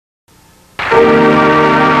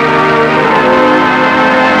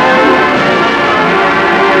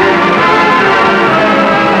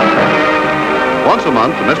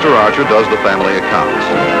month, Mr. Archer does the family accounts.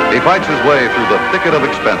 He fights his way through the thicket of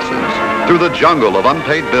expenses, through the jungle of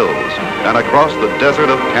unpaid bills, and across the desert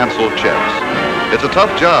of canceled checks. It's a tough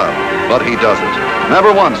job, but he does it,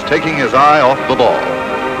 never once taking his eye off the ball.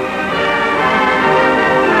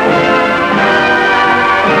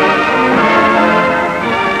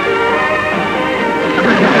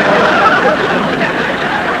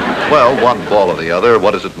 Well, one ball or the other,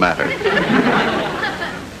 what does it matter?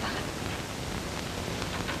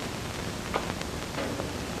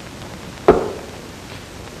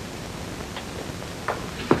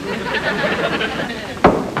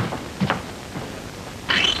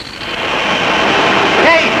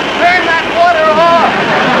 Hey, turn that water off!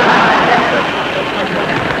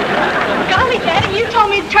 Golly, Daddy, you told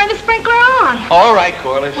me to turn the sprinkler on. All right,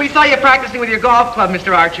 Corliss. We saw you practicing with your golf club,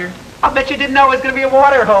 Mr. Archer. I'll bet you didn't know it was going to be a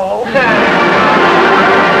water hole.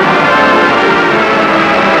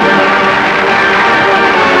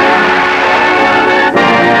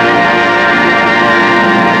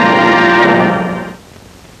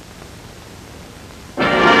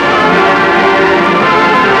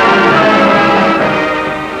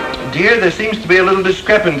 Dear, there seems to be a little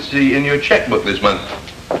discrepancy in your checkbook this month.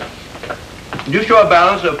 You show a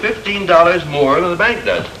balance of $15 more than the bank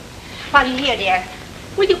does. While you're here, dear,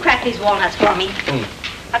 will you crack these walnuts for me?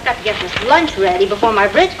 I've got to get this lunch ready before my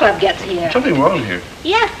bridge club gets here. Something wrong here.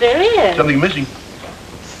 Yes, there is. Something missing.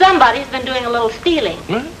 Somebody's been doing a little stealing.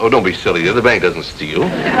 What? Oh, don't be silly. The bank doesn't steal.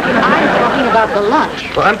 I'm talking about the lunch.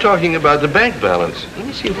 Well, I'm talking about the bank balance. Let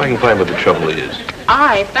me see if I can find what the trouble is.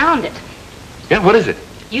 I found it. Yeah, what is it?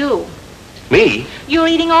 You. Me? You're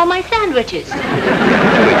eating all my sandwiches.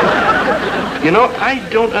 You know, I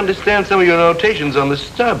don't understand some of your notations on the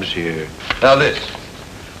stubs here. Now this.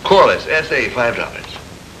 Corliss, S.A.,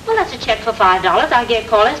 $5. Well, that's a check for $5 I gave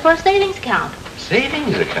Corliss for a savings account.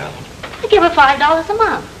 Savings account? I give her $5 a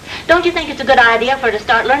month. Don't you think it's a good idea for her to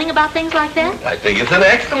start learning about things like that? I think it's an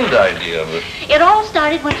excellent idea, but... It all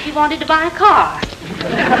started when she wanted to buy a car.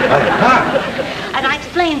 And I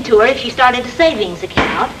explained to her if she started a savings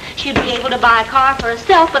account, she'd be able to buy a car for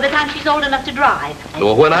herself by the time she's old enough to drive.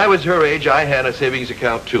 Well, when I was her age, I had a savings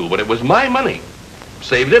account, too, but it was my money.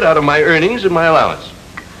 Saved it out of my earnings and my allowance.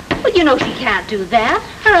 But you know she can't do that.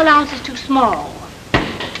 Her allowance is too small.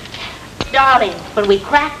 Darling, when we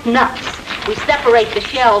crack nuts, we separate the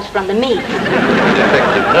shells from the meat.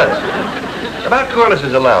 Defective nuts. About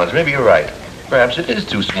Corliss's allowance, maybe you're right. Perhaps it is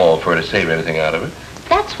too small for her to save everything out of it.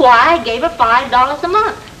 That's why I gave her $5 a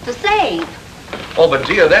month to save. Oh, but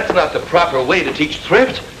dear, that's not the proper way to teach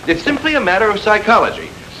thrift. It's simply a matter of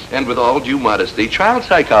psychology. And with all due modesty, child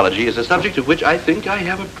psychology is a subject of which I think I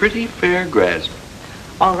have a pretty fair grasp.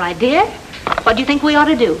 All right, dear. What do you think we ought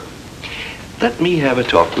to do? Let me have a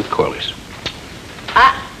talk with Corliss.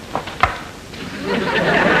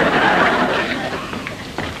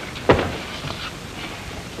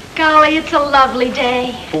 Golly, it's a lovely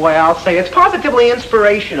day. Boy, I'll say, it's positively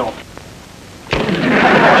inspirational.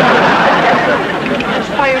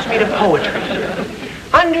 Inspires me to poetry.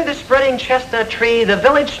 Under the spreading chestnut tree, the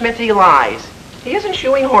village smithy lies. He isn't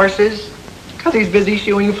shoeing horses, because he's busy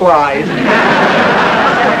shoeing flies.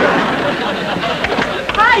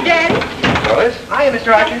 Hi, Daddy. Corliss? Hiya,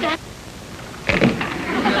 Mr. Archer.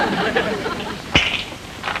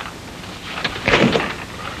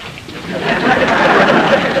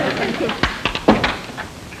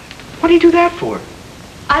 What do you do that for?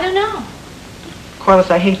 I don't know. Corliss,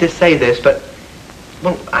 I hate to say this, but,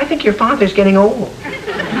 well, I think your father's getting old.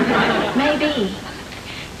 Maybe.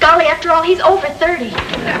 Golly, after all, he's over 30.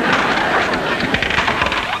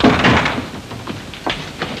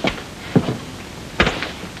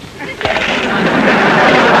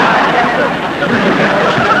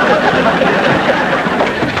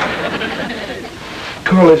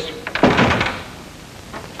 Corliss,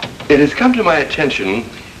 it has come to my attention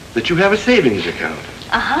that you have a savings account.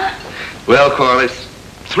 Uh-huh. Well, Corliss,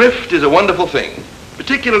 thrift is a wonderful thing,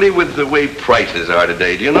 particularly with the way prices are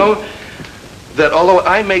today. Do you know that although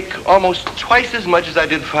I make almost twice as much as I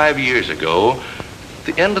did 5 years ago, at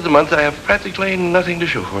the end of the month I have practically nothing to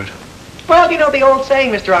show for it? Well, you know the old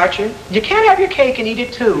saying, Mr. Archer, you can't have your cake and eat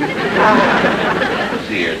it too.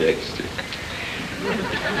 Dear Dexter,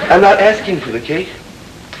 I'm not asking for the cake.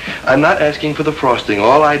 I'm not asking for the frosting.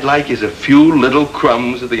 All I'd like is a few little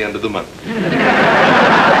crumbs at the end of the month.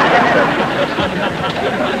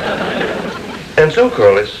 And so,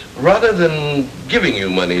 Corliss, rather than giving you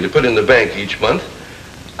money to put in the bank each month,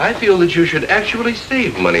 I feel that you should actually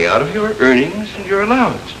save money out of your earnings and your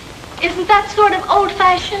allowance. Isn't that sort of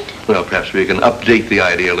old-fashioned? Well, perhaps we can update the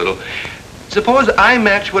idea a little. Suppose I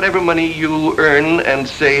match whatever money you earn and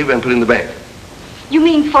save and put in the bank. You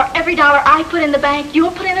mean for every dollar I put in the bank,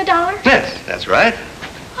 you'll put in $1? Yes, that's right.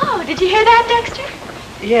 Oh, did you hear that,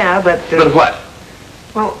 Dexter? Yeah, but... But what?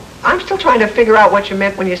 Well, I'm still trying to figure out what you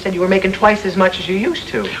meant when you said you were making twice as much as you used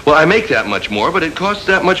to. Well, I make that much more, but it costs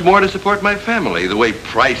that much more to support my family. The way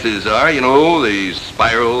prices are, you know, the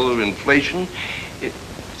spiral of inflation.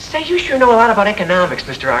 Say, you sure know a lot about economics,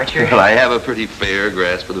 Mr. Archer. Well, I have a pretty fair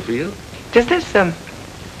grasp of the field. Does this,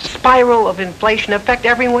 spiral of inflation affect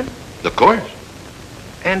everyone? Of course.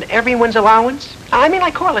 And everyone's allowance? I mean,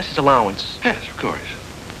 like Corliss's allowance. Yes, of course.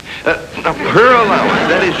 Her allowance,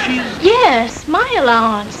 that is, she's... Yes, my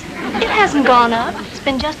allowance. It hasn't gone up. It's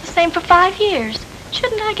been just the same for 5 years.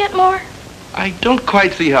 Shouldn't I get more? I don't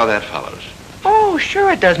quite see how that follows. Oh,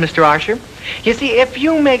 sure it does, Mr. Archer. You see, if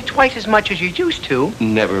you make twice as much as you used to...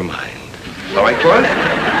 Never mind. All right, Corliss?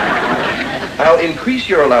 I'll increase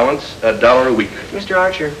your allowance $1 a week. Mr.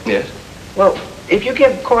 Archer. Yes? Well, if you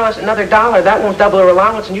give Corliss another $1, that won't double her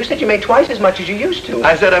allowance, and you said you made twice as much as you used to.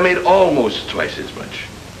 I said I made almost twice as much.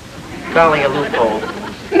 Golly, a loophole.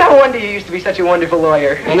 No wonder you used to be such a wonderful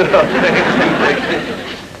lawyer. No,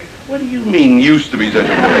 what do you mean, used to be such a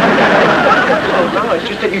lawyer? Oh, no, it's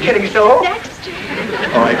just that you're getting so old. Dexter.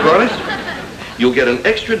 All right, Corliss? You'll get an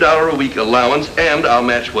extra $1 a week allowance, and I'll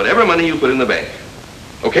match whatever money you put in the bank.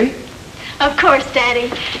 Okay? Of course,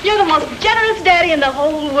 Daddy. You're the most generous daddy in the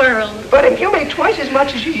whole world. But if you make twice as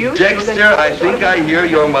much as you used to... Dexter, I think I hear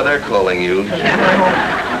your mother calling you.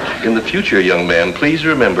 In the future, young man, please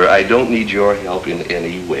remember, I don't need your help in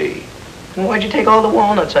any way. Well, why'd you take all the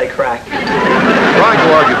walnuts I cracked? Trying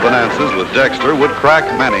to argue finances with Dexter would crack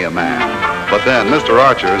many a man. But then Mr.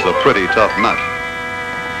 Archer's a pretty tough nut.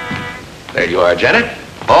 There you are, Janet.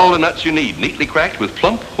 All the nuts you need, neatly cracked with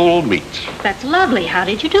plump, whole meats. That's lovely. How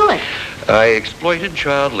did you do it? I exploited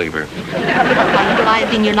child labor.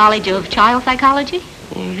 Utilizing your knowledge of child psychology?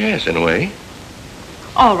 Well, yes, in a way.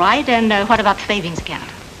 All right, and what about the savings account?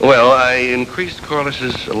 Well, I increased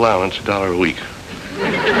Corliss's allowance $1 a week.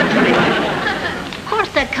 Of course,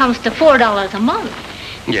 that comes to $4 a month.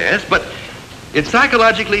 Yes, but it's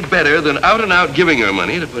psychologically better than out-and-out giving her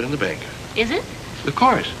money to put in the bank. Is it? Of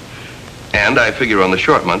course. And I figure on the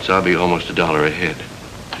short months, I'll be almost $1 ahead.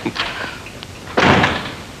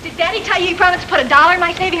 Did Daddy tell you he promised to put $1 in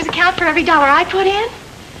my savings account for every dollar I put in?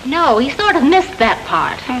 No, he sort of missed that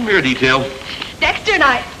part. Mere detail. Dexter and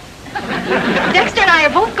I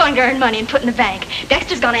are both going to earn money and put in the bank.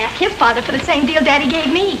 Dexter's going to ask his father for the same deal Daddy gave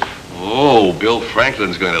me. Oh, Bill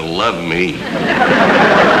Franklin's going to love me.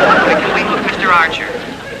 Wait, look, Mr. Archer.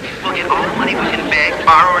 We'll get all the money we can beg,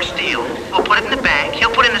 borrow, or steal. We'll put it in the bank.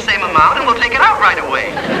 He'll put in the same amount, and we'll take it out right away.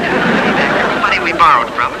 Pay back everybody we borrowed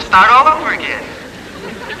from and start all over again.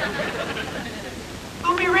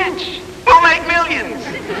 We'll be rich. We'll make millions.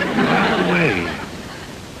 Wait.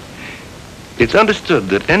 It's understood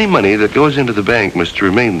that any money that goes into the bank must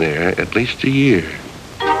remain there at least a year.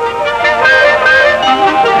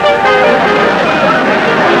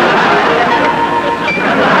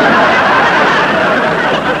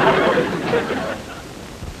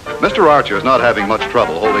 Mr. Archer's not having much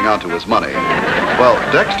trouble holding on to his money. Well,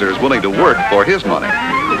 Dexter's willing to work for his money.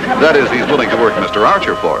 That is, he's willing to work Mr.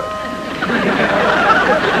 Archer for it.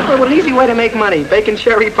 Well, an easy way to make money, baking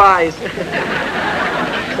cherry pies.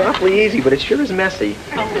 It's awfully easy, but it sure is messy.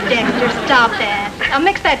 Oh, Dexter, stop that. I'll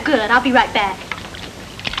mix that good. I'll be right back.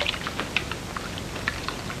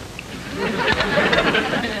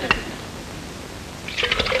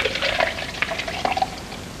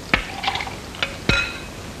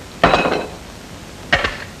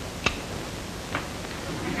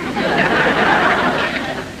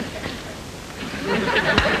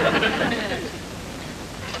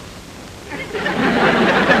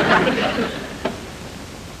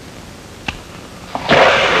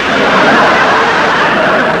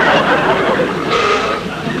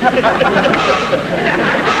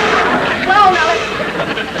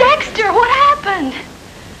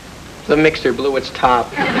 The mixer blew its top.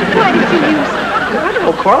 Why did you use it? I don't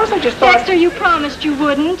know, Corliss. I just thought... Dexter, you promised you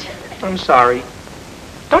wouldn't. I'm sorry.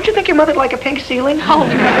 Don't you think your mother'd like a pink ceiling? Oh,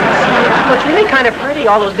 Well, it's really kind of pretty,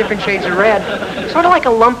 all those different shades of red. Sort of like a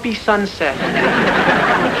lumpy sunset.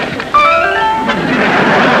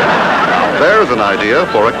 There's an idea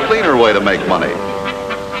for a cleaner way to make money.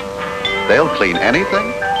 They'll clean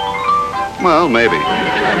anything? Well, maybe.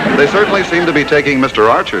 They certainly seem to be taking Mr.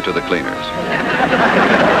 Archer to the cleaners.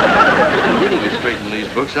 We need to straighten these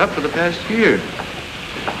books up for the past year.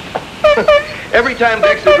 Every time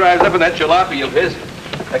Dexter drives up in that jalopy of his,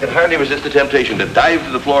 I can hardly resist the temptation to dive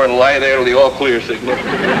to the floor and lie there with the all-clear signal.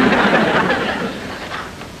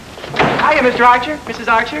 Hiya, Mr. Archer. Mrs.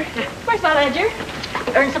 Archer. where's my ledger?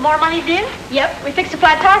 Earn some more money, dear? Yep, we fixed a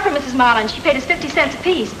flat tire for Mrs. Marlin. She paid us 50 cents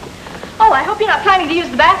apiece. Oh, I hope you're not planning to use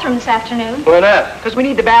the bathroom this afternoon. Why not? Because we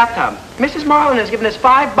need the bathtub. Mrs. Marlin has given us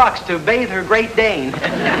 $5 to bathe her Great Dane. Look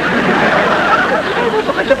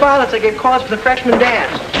at the violets I gave cause for the freshman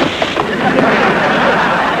dance.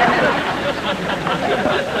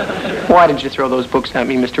 Why did you throw those books at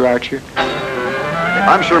me, Mr. Archer?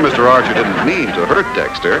 I'm sure Mr. Archer didn't mean to hurt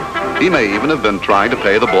Dexter. He may even have been trying to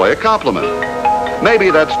pay the boy a compliment.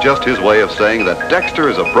 Maybe that's just his way of saying that Dexter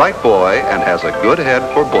is a bright boy and has a good head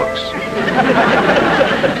for books.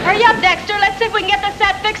 Hurry up, Dexter. Let's see if we can get this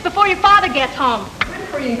set fixed before your father gets home.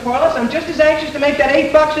 Freeing Corliss, I'm just as anxious to make that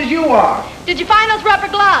 $8 as you are. Did you find those rubber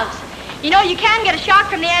gloves? You know, you can get a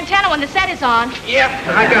shock from the antenna when the set is on. Yep,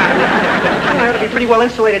 I got it. I ought to be pretty well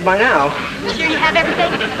insulated by now. Sure you have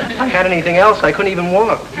everything? If I had anything else, I couldn't even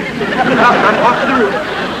walk. I'm off to the roof.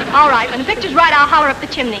 All right, when the picture's right, I'll holler up the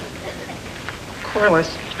chimney.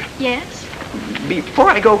 Corliss, Yes? before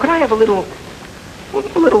I go, could I have a little,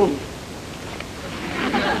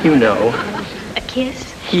 you know. A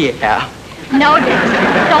kiss? Yeah. No,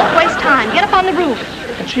 Dexter. Don't waste time. Get up on the roof.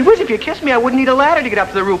 Gee whiz, if you kissed me, I wouldn't need a ladder to get up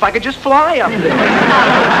to the roof. I could just fly up there.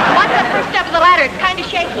 Watch that first step of the ladder. It's kind of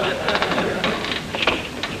shaky.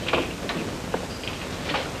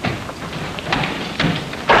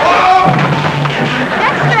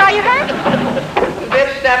 Dexter, are you hurt?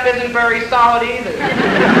 This step isn't very solid either.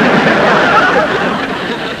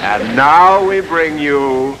 And now we bring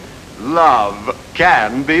you Love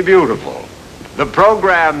Can Be Beautiful, the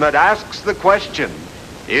program that asks the question,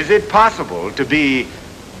 is it possible to be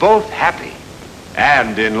both happy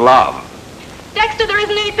and in love? Dexter, there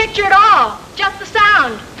isn't any picture at all. Just the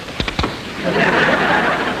sound.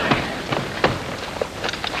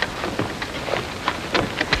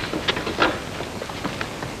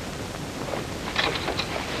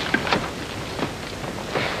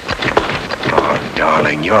 Oh,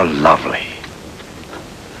 darling, you're lovely.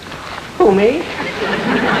 Who, me?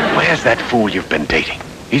 Where's that fool you've been dating?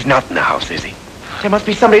 He's not in the house, is he? There must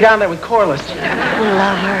be somebody down there with Corliss.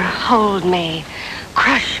 Lover, hold me.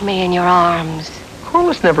 Crush me in your arms.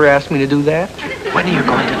 Corliss never asked me to do that. When are you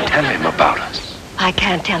going to tell him about us? I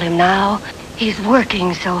can't tell him now. He's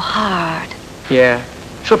working so hard. Yeah.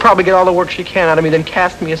 She'll probably get all the work she can out of me, then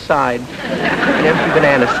cast me aside. An empty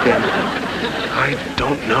banana skin. I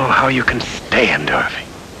don't know how you can stand Irving.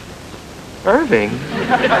 Irving?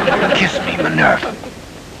 Kiss me, Minerva.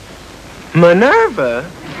 Minerva?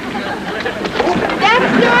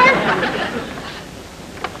 Dexter!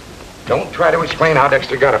 Don't try to explain how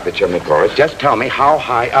Dexter got up the chimney, Corliss. Just tell me how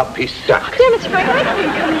high up he's stuck. Dear Mr. Frank, I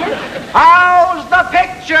can come in. How's the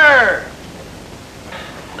picture?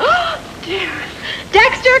 Oh, dear.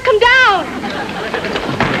 Dexter, come down.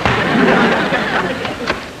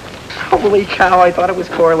 Holy cow, I thought it was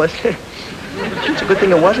Corliss. It's a good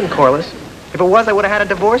thing it wasn't Corliss. If it was, I would have had a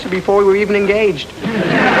divorce before we were even engaged.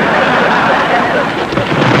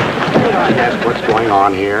 Yes, what's going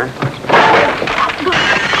on here?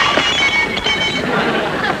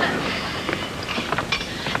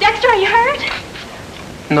 Dexter, are you hurt?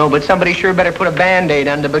 No, but somebody sure better put a Band-Aid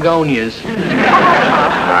on the begonias.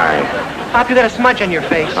 Hi. Pop, you got a smudge on your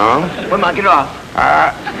face. Huh? Come on, get it off.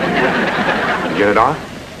 Get it off?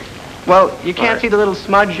 Well, you can't see the little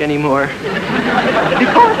smudge anymore. Did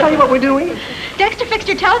Corliss tell you what we're doing? Dexter fixed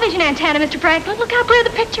your television antenna, Mr. Franklin. Look how clear the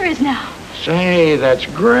picture is now. Say, that's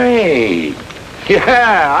great.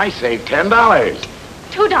 Yeah, I saved $10.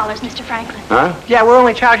 $2, Mr. Franklin. Huh? Yeah, we're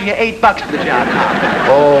only charging you $8 for the job.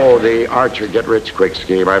 Oh, the Archer get-rich-quick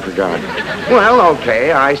scheme, I forgot. Well,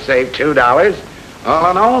 okay, I saved $2. All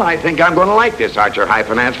in all, I think I'm going to like this Archer High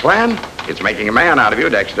Finance plan. It's making a man out of you,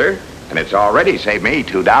 Dexter, and it's already saved me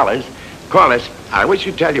 $2. Corliss, I wish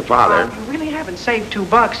you'd tell your father. You really haven't saved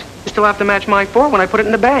 $2. You still have to match my 4 when I put it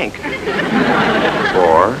in the bank.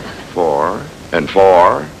 4, 4, and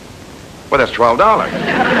 4. Well, that's $12.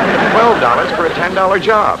 $12 for a $10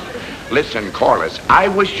 job. Listen, Corliss, I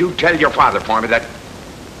wish you'd tell your father for me that...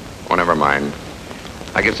 Oh, never mind.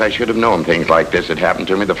 I guess I should have known things like this had happened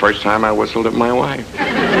to me the first time I whistled at my wife. Oh,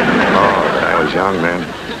 but I was young then.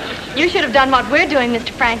 You should have done what we're doing,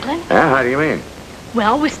 Mr. Franklin. Yeah, how do you mean?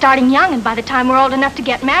 Well, we're starting young, and by the time we're old enough to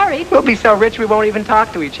get married... We'll be so rich we won't even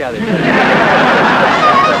talk to each other.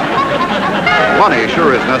 Money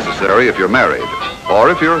sure is necessary if you're married, or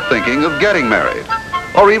if you're thinking of getting married,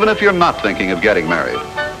 or even if you're not thinking of getting married.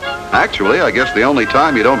 Actually, I guess the only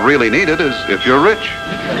time you don't really need it is if you're rich.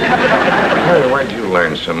 Hey, where'd you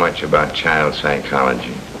learn so much about child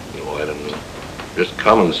psychology? Oh, I don't know. Just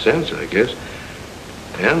common sense, I guess.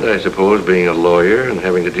 And I suppose being a lawyer and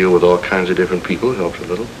having to deal with all kinds of different people helps a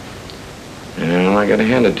little. Well, I gotta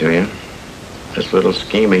hand it to you. This little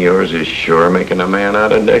scheme of yours is sure making a man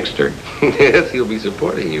out of Dexter. Yes, he'll be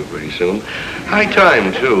supporting you pretty soon. High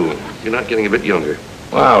time, too. You're not getting a bit younger.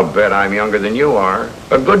 Well, I'll bet I'm younger than you are.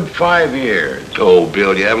 A good 5 years. Oh,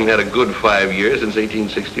 Bill, you haven't had a good 5 years since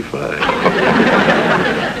 1865.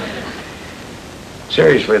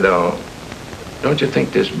 Seriously, though, don't you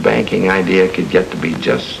think this banking idea could get to be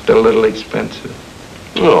just a little expensive?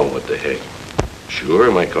 Oh, what the heck. Sure,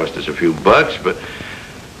 it might cost us a few bucks, but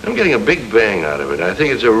I'm getting a big bang out of it. I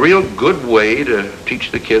think it's a real good way to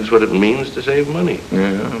teach the kids what it means to save money.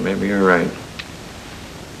 Yeah, maybe you're right.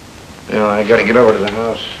 Well, I gotta get over to the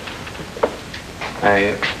house.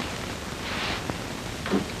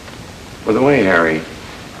 By the way, Harry,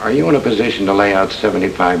 are you in a position to lay out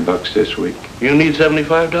 $75 this week? You need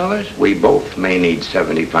 $75? We both may need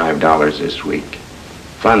 $75 this week.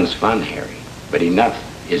 Fun's fun, Harry, but enough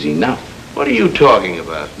is enough. What are you talking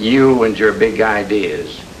about? You and your big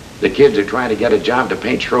ideas. The kids are trying to get a job to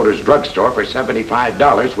paint Schroeder's drugstore for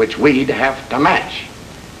 $75, which we'd have to match.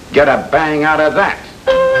 Get a bang out of that.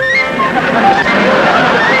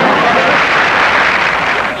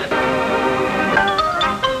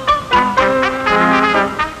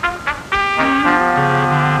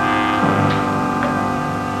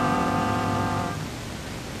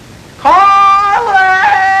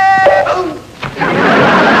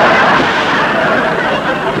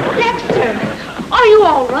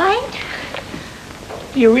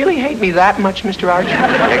 Do you really hate me that much, Mr. Archer?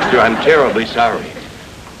 Dexter, I'm terribly sorry.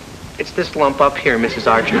 It's this lump up here, Mrs.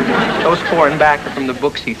 Archer. Those 4 and back are from the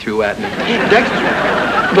books he threw at me.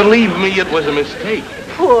 Dexter, believe me, it was a mistake.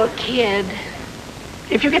 Poor kid.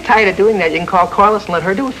 If you get tired of doing that, you can call Corliss and let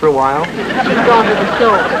her do it for a while. She's gone to the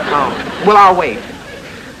store. Oh, well, I'll wait.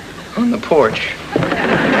 On the porch.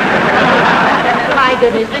 My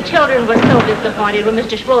goodness, the children were so disappointed when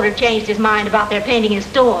Mr. Schroeder changed his mind about their painting his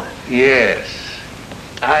store. Yes.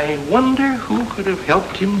 I wonder who could have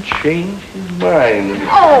helped him change his mind.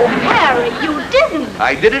 Oh, Harry, you didn't.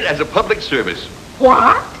 I did it as a public service.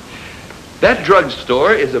 What? That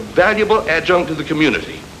drugstore is a valuable adjunct to the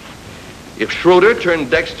community. If Schroeder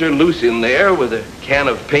turned Dexter loose in there with a can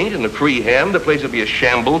of paint and a free hand, the place would be a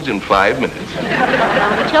shambles in 5 minutes.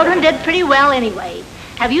 Well, the children did pretty well anyway.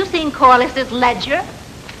 Have you seen Corliss's ledger?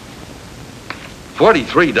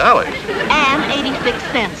 $43. And 86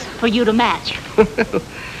 cents for you to match.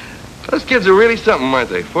 Those kids are really something, aren't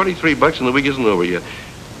they? $43 and the week isn't over yet.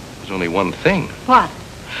 There's only one thing. What?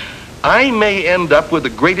 I may end up with the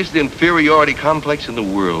greatest inferiority complex in the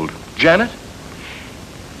world. Janet,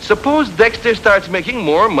 suppose Dexter starts making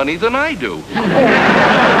more money than I do.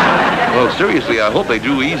 Well, seriously, I hope they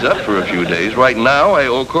do ease up for a few days. Right now, I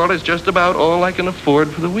owe Corliss just about all I can afford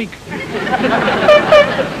for the week.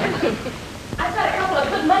 I've got a couple of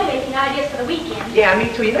good money-making ideas for the weekend. Yeah, me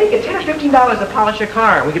too. You know, you get $10 or $15 to polish your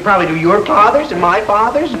car. We could probably do your father's and my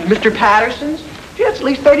father's and Mr. Patterson's. Yeah, it's at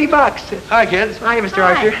least $30. Hi, kids. Hi, Mr.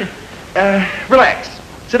 Hi. Archer. Relax.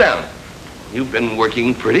 Sit down. You've been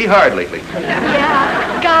working pretty hard lately.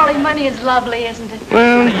 Yeah. Golly, money is lovely, isn't it?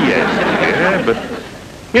 Well, yes, dear, but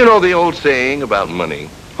you know the old saying about money.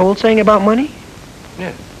 Old saying about money?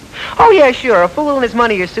 Yeah. Oh, yeah, sure. A fool and his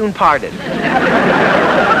money are soon parted.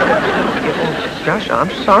 Gosh, I'm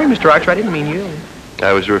sorry, Mr. Archer. I didn't mean you.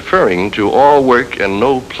 I was referring to all work and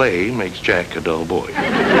no play makes Jack a dull boy.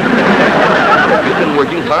 You've been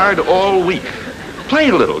working hard all week. Play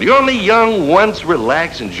a little. You're only young once.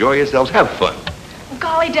 Relax, enjoy yourselves, have fun.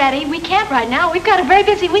 Golly, Daddy, we can't right now. We've got a very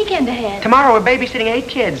busy weekend ahead. Tomorrow we're babysitting 8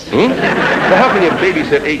 kids. Well, how can you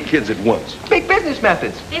babysit 8 kids at once? Big business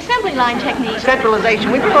methods. The assembly line technique. Centralization.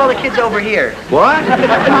 We bring all the kids over here. What?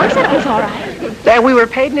 Mom said it was all right. And we were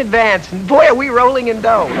paid in advance. And boy, are we rolling in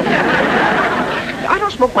dough. I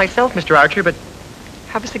don't smoke myself, Mr. Archer, but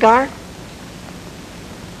have a cigar?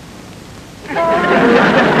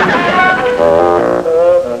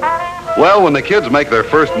 Well, when the kids make their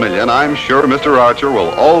first million, I'm sure Mr. Archer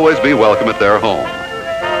will always be welcome at their home.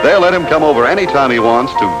 They'll let him come over anytime he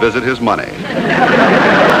wants to visit his money.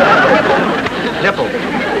 Nipple.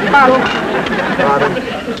 Bottle. Bottle.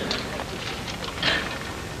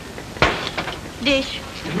 Dish.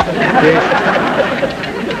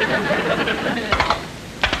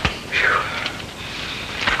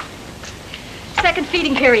 Second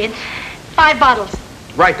feeding period. 5 bottles.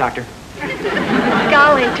 Right, Doctor.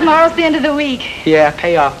 Golly, tomorrow's the end of the week. Yeah,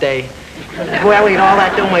 payoff day. Boy, I'll eat all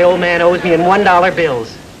that dough my old man owes me in $1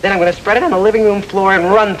 bills. Then I'm going to spread it on the living room floor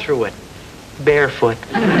and run through it. Barefoot.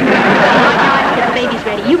 The baby's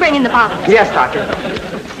ready. You bring in the bottles. Yes, Doctor.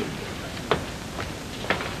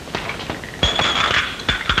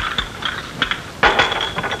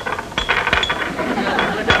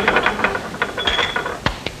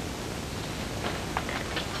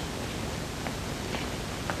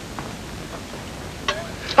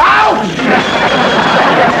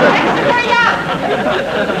 Hurry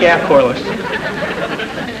up! Yeah, Corliss.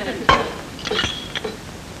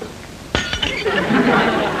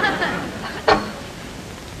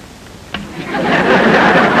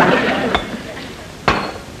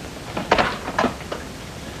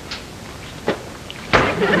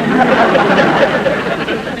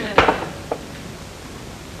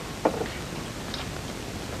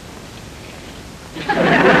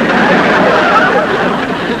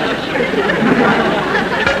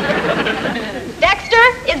 Dexter,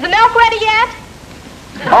 is the milk ready yet?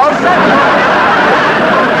 All set.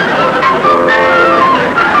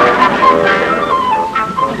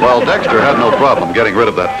 Well, Dexter had no problem getting rid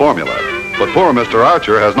of that formula. But poor Mr.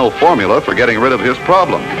 Archer has no formula for getting rid of his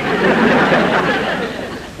problem.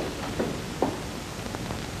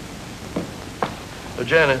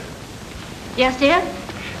 Janet. Yes, dear?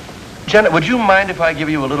 Janet, would you mind if I give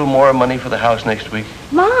you a little more money for the house next week?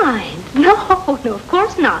 Mind? No, of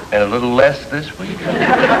course not. And a little less this week? You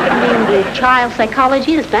mean the child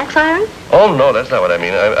psychology is backfiring? Oh, no, that's not what I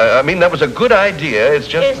mean. I mean, that was a good idea. It's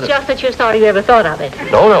just It's just that you're sorry you ever thought of it.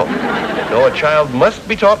 No, a child must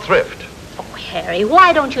be taught thrift. Oh, Harry,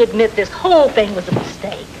 why don't you admit this whole thing was a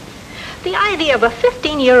mistake? The idea of a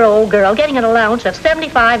 15-year-old girl getting an allowance of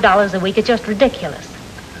 $75 a week is just ridiculous.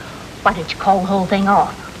 Why didn't you call the whole thing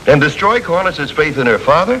off? And destroy Corliss's faith in her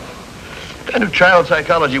father? What kind of child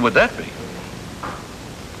psychology would that be?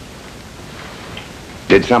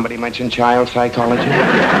 Did somebody mention child psychology?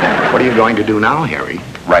 What are you going to do now, Harry?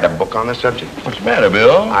 Write a book on the subject? What's the matter,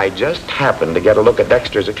 Bill? I just happened to get a look at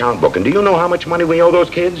Dexter's account book, and do you know how much money we owe those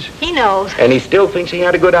kids? He knows. And he still thinks he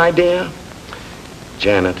had a good idea?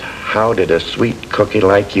 Janet, how did a sweet cookie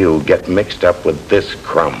like you get mixed up with this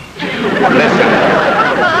crumb? Listen.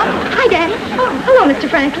 Hi, Daddy. Oh, hello, Mr.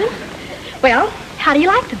 Franklin. Well, how do you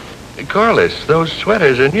like them? Corliss, those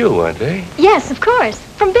sweaters are new, aren't they? Yes, of course.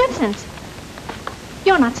 From Benson's.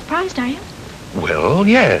 You're not surprised, are you? Well,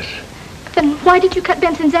 yes. Then why did you cut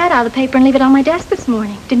Benson's ad out of the paper and leave it on my desk this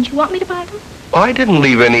morning? Didn't you want me to buy them? Oh, I didn't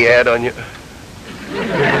leave any ad on you.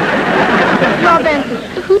 Well, then,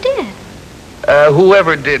 who did?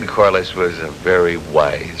 Whoever did, Corliss, was a very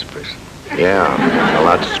wise person. Yeah, a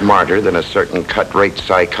lot smarter than a certain cut-rate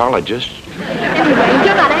psychologist. Anyway,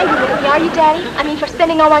 you're not angry with me, are you, Daddy? I mean, for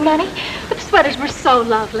spending all my money? But the sweaters were so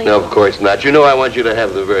lovely. No, of course not. You know I want you to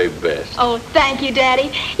have the very best. Oh, thank you,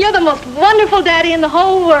 Daddy. You're the most wonderful daddy in the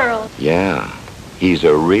whole world. Yeah, he's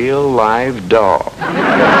a real live doll.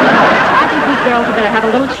 I think we girls had better have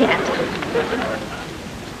a little chat.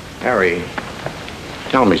 Harry,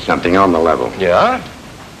 tell me something on the level. Yeah?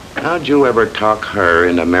 How'd you ever talk her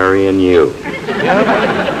into marrying you?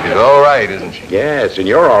 Yeah, she's all right, isn't she? Yes, and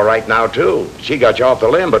you're all right now, too. She got you off the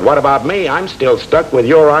limb, but what about me? I'm still stuck with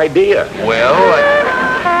your idea. Well,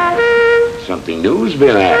 Something new's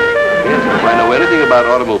been added. if I know anything about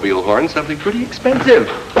automobile horns, something pretty expensive.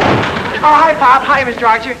 Oh, hi, Pop. Hi, Mr.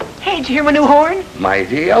 Archer. Hey, did you hear my new horn?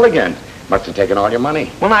 Mighty elegant. Must have taken all your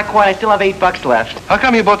money. Well, not quite. I still have $8 left. How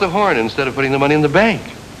come you bought the horn instead of putting the money in the bank?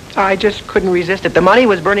 I just couldn't resist it. The money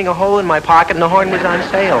was burning a hole in my pocket, and the horn was on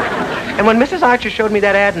sale. And when Mrs. Archer showed me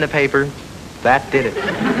that ad in the paper, that did it.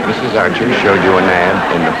 Mrs. Archer showed you an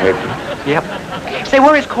ad in the paper. Yep. Say,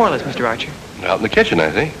 where is Corliss, Mr. Archer? Out in the kitchen,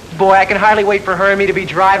 I think. Boy, I can hardly wait for her and me to be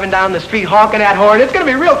driving down the street honking that horn. It's going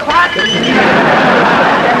to be real classic.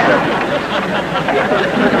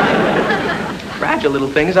 Fragile little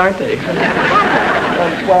things, aren't they?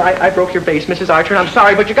 Well, I broke your base, Mrs. Archer, and I'm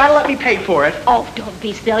sorry, but you got to let me pay for it. Oh, don't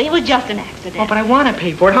be silly. It was just an accident. Oh, but I want to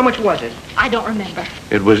pay for it. How much was it? I don't remember.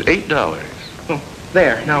 It was $8. Oh,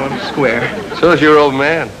 there. Now I'm square. So is your old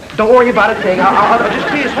man. Don't worry about a thing. I'll just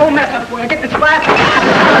clean this whole mess up for you. Get this glass.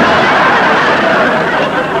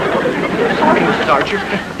 Sorry, Mrs. Archer.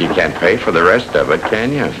 You can't pay for the rest of it,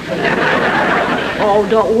 can you? Oh,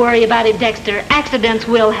 don't worry about it, Dexter. Accidents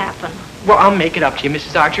will happen. Well, I'll make it up to you,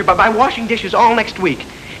 Mrs. Archer, but by washing dishes all next week.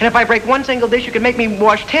 And if I break one single dish, you can make me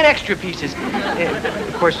wash 10 extra pieces.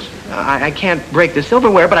 Of course, I can't break the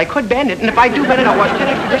silverware, but I could bend it. And if I do bend it, I'll wash 10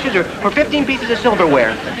 extra dishes or 15 pieces of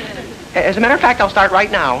silverware. As a matter of fact, I'll start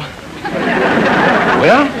right now.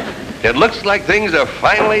 Well, it looks like things are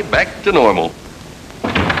finally back to normal.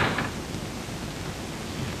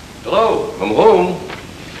 Hello, I'm home.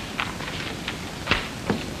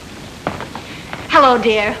 Hello,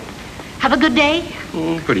 dear. Have a good day?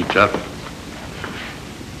 Pretty tough.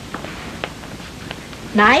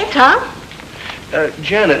 Night, huh?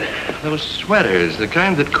 Janet, those sweaters, the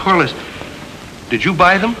kind that Corliss... Did you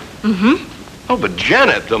buy them? Mm-hmm. Oh, but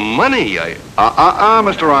Janet, the money,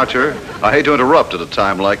 Mr. Archer. I hate to interrupt at a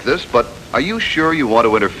time like this, but Are you sure you want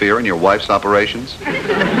to interfere in your wife's operations?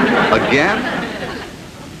 Again?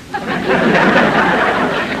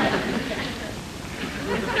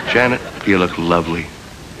 Janet, you look lovely.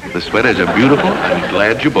 The sweaters are beautiful. I'm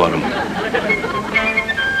glad you bought them.